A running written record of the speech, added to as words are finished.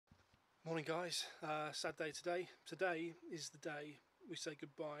Morning guys, sad day today. Today is the day we say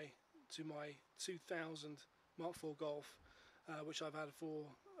goodbye to my 2000 Mark IV Golf, which I've had for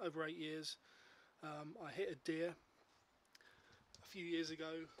over 8 years. I hit a deer a few years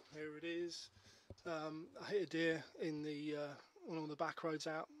ago. Here it is. I hit a deer in the one of the back roads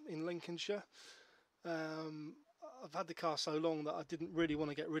out in Lincolnshire. I've had the car so long that I didn't really want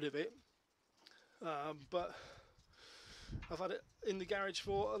to get rid of it, but I've had it in the garage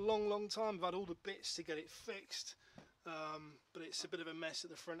for a long time. I've had all the bits to get it fixed, but it's a bit of a mess at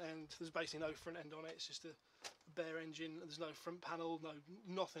the front end. There's basically no front end on it. It's just a bare engine. There's no front panel,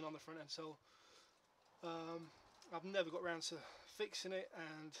 nothing on the front end. So I've never got around to fixing it,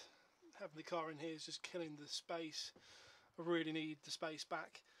 and having the car in here is just killing the space. I really need the space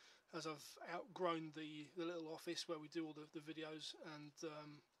back, as I've outgrown the little office where we do all the videos, and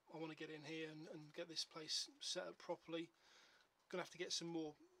I want to get in here and get this place set up properly. Gonna have to get some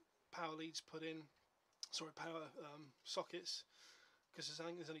more power leads put in, power sockets, because I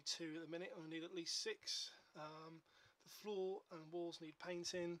think there's only 2 at the minute. I need at least 6. The floor and walls need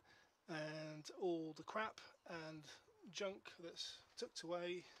painting, and all the crap and junk that's tucked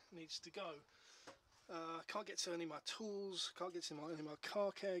away needs to go. I can't get to any of my tools, can't get to any of my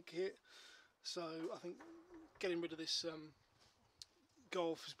car care kit, so I think getting rid of this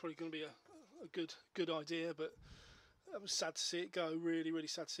Golf is probably going to be a good idea. But I was sad to see it go, really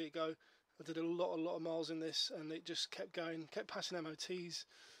sad to see it go. I did a lot of miles in this, and it just kept going, kept passing MOTs,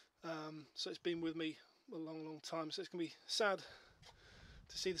 so it's been with me a long time. So it's going to be sad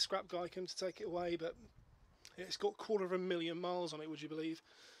to see the scrap guy come to take it away, but it's got 250,000 miles on it, would you believe?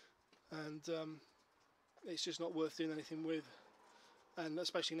 And it's just not worth doing anything with, and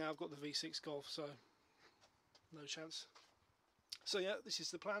especially now I've got the V6 Golf, so no chance. So yeah, this is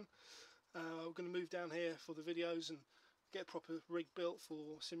the plan. We're going to move down here for the videos and get a proper rig built for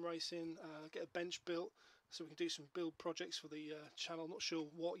sim racing, get a bench built so we can do some build projects for the channel. Not sure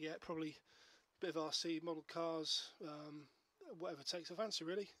what yet, probably a bit of RC, model cars, whatever takes a fancy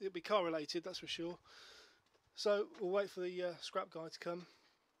really. It'll be car related, that's for sure. So we'll wait for the scrap guy to come,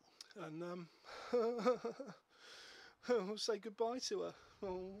 and we'll say goodbye to her.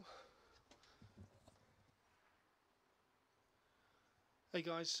 Oh. Hey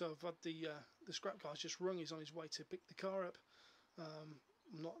guys, so I've had the scrap guy's just rung. He's on his way to pick the car up. I'm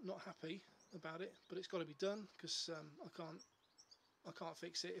not happy about it, but it's got to be done, because I can't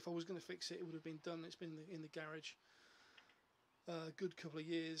fix it. If I was going to fix it, it would have been done. It's been in the garage a good couple of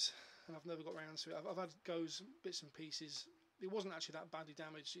years, and I've never got around to it. I've had goes, bits and pieces. It wasn't actually that badly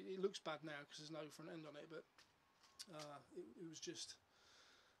damaged. It looks bad now because there's no front end on it, but it was just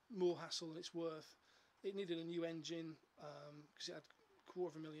more hassle than it's worth. It needed a new engine because it had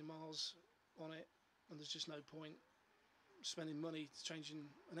 250,000 miles on it, and there's just no point spending money changing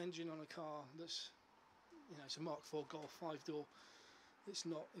an engine on a car that's, it's a Mark IV Golf 5-door. It's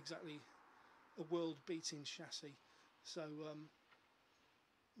not exactly a world-beating chassis, so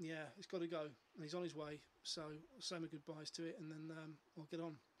yeah, it's got to go, and he's on his way. So I'll say my goodbyes to it, and then I'll get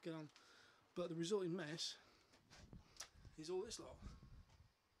on. But the resulting mess is all this lot.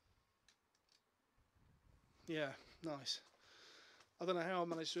 Yeah, nice. I don't know how I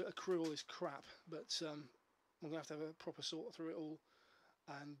managed to accrue all this crap, but I'm going to have a proper sort through it all,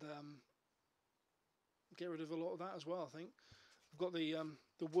 and get rid of a lot of that as well. I think I've got the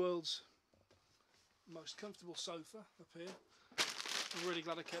world's most comfortable sofa up here. I'm really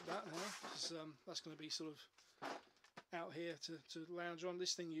glad I kept that now, because that's going to be sort of out here to lounge on.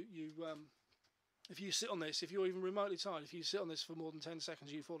 This thing, if you sit on this, if you're even remotely tired, if you sit on this for more than 10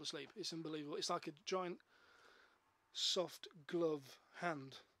 seconds, you fall asleep. It's unbelievable. It's like a giant soft glove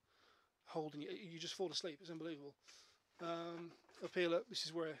hand holding it. You just fall asleep. It's unbelievable. Up here, look, this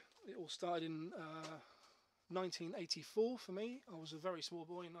is where it all started in 1984 for me. I was a very small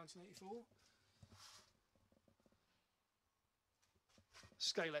boy in 1984.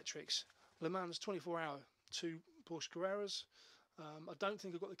 Scalextrics, Le Mans 24-hour, 2 Porsche Carreras. I don't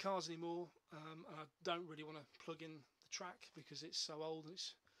think I've got the cars anymore, and I don't really want to plug in the track because it's so old and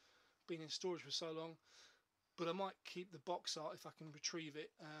it's been in storage for so long. But I might keep the box art if I can retrieve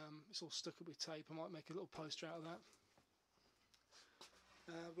it. It's all stuck up with tape. I might make a little poster out of that.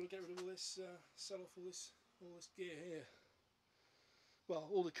 I'm going to get rid of all this, sell off all this gear here. Well,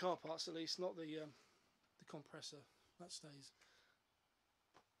 all the car parts at least, not the compressor. That stays.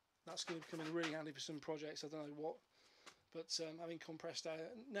 That's going to come in really handy for some projects. I don't know what, but having compressed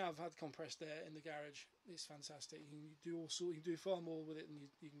air, now I've had compressed air in the garage, it's fantastic. You can do all sorts. You can do far more with it than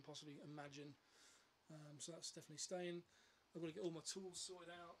you can possibly imagine. So that's definitely staying. I've got to get all my tools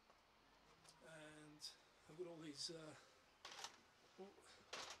sorted out, and I've got all these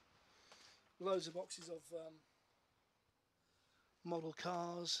loads of boxes of model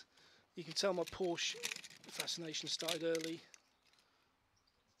cars. You can tell my Porsche fascination started early.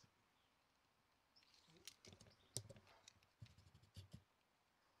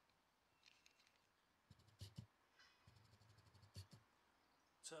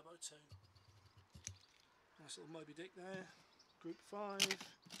 Turbo 2. Nice little Moby Dick there. Group 5.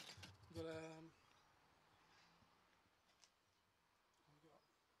 We've got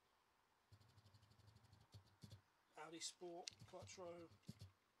Audi Sport Quattro.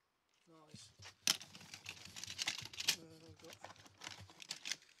 Nice. We've got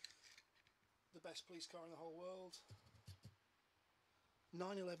the best police car in the whole world.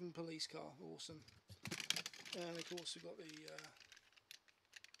 911 police car, awesome. And of course we've got the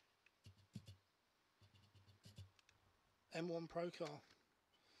M1 Pro car,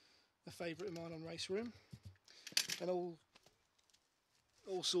 a favourite of mine on Race Room, and all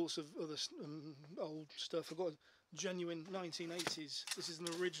sorts of other old stuff. I've got a genuine 1980s. This is an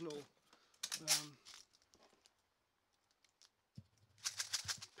original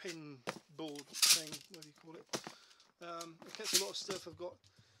pin board thing, what do you call it? I've kept a lot of stuff. I've got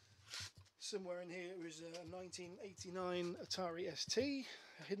somewhere in here it was a 1989 Atari ST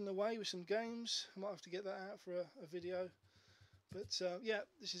hidden away with some games. I might have to get that out for a video. But yeah,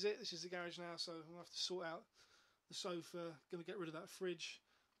 this is it. This is the garage now, so I'm going to have to sort out the sofa, going to get rid of that fridge,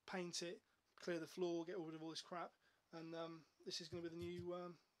 paint it, clear the floor, get rid of all this crap, and this is going to be the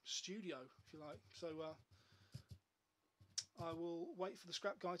new studio, if you like. So I will wait for the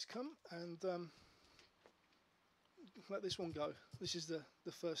scrap guy to come and let this one go. This is the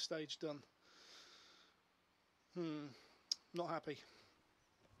first stage done. Not happy.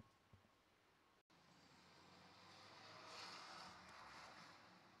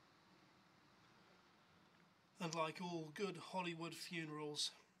 And like all good Hollywood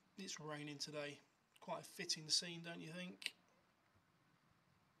funerals, it's raining today. Quite a fitting scene, don't you think?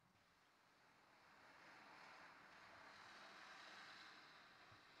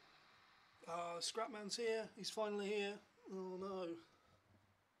 Scrapman's here. He's finally here. Oh no.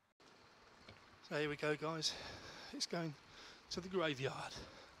 So here we go, guys. It's going to the graveyard.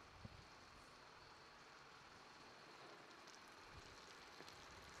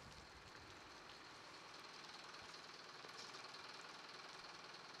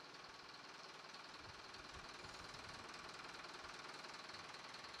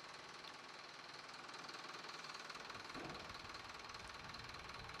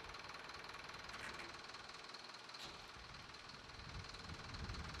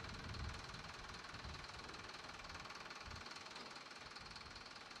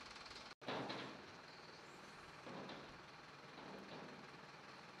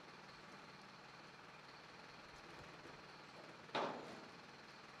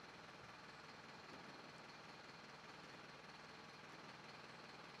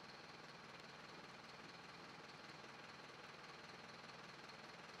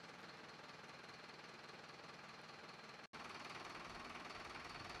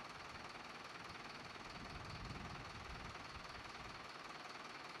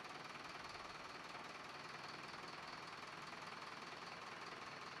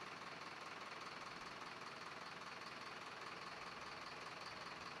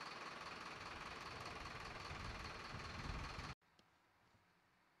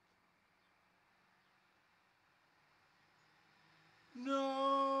 No!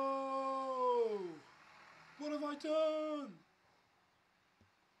 What have I done?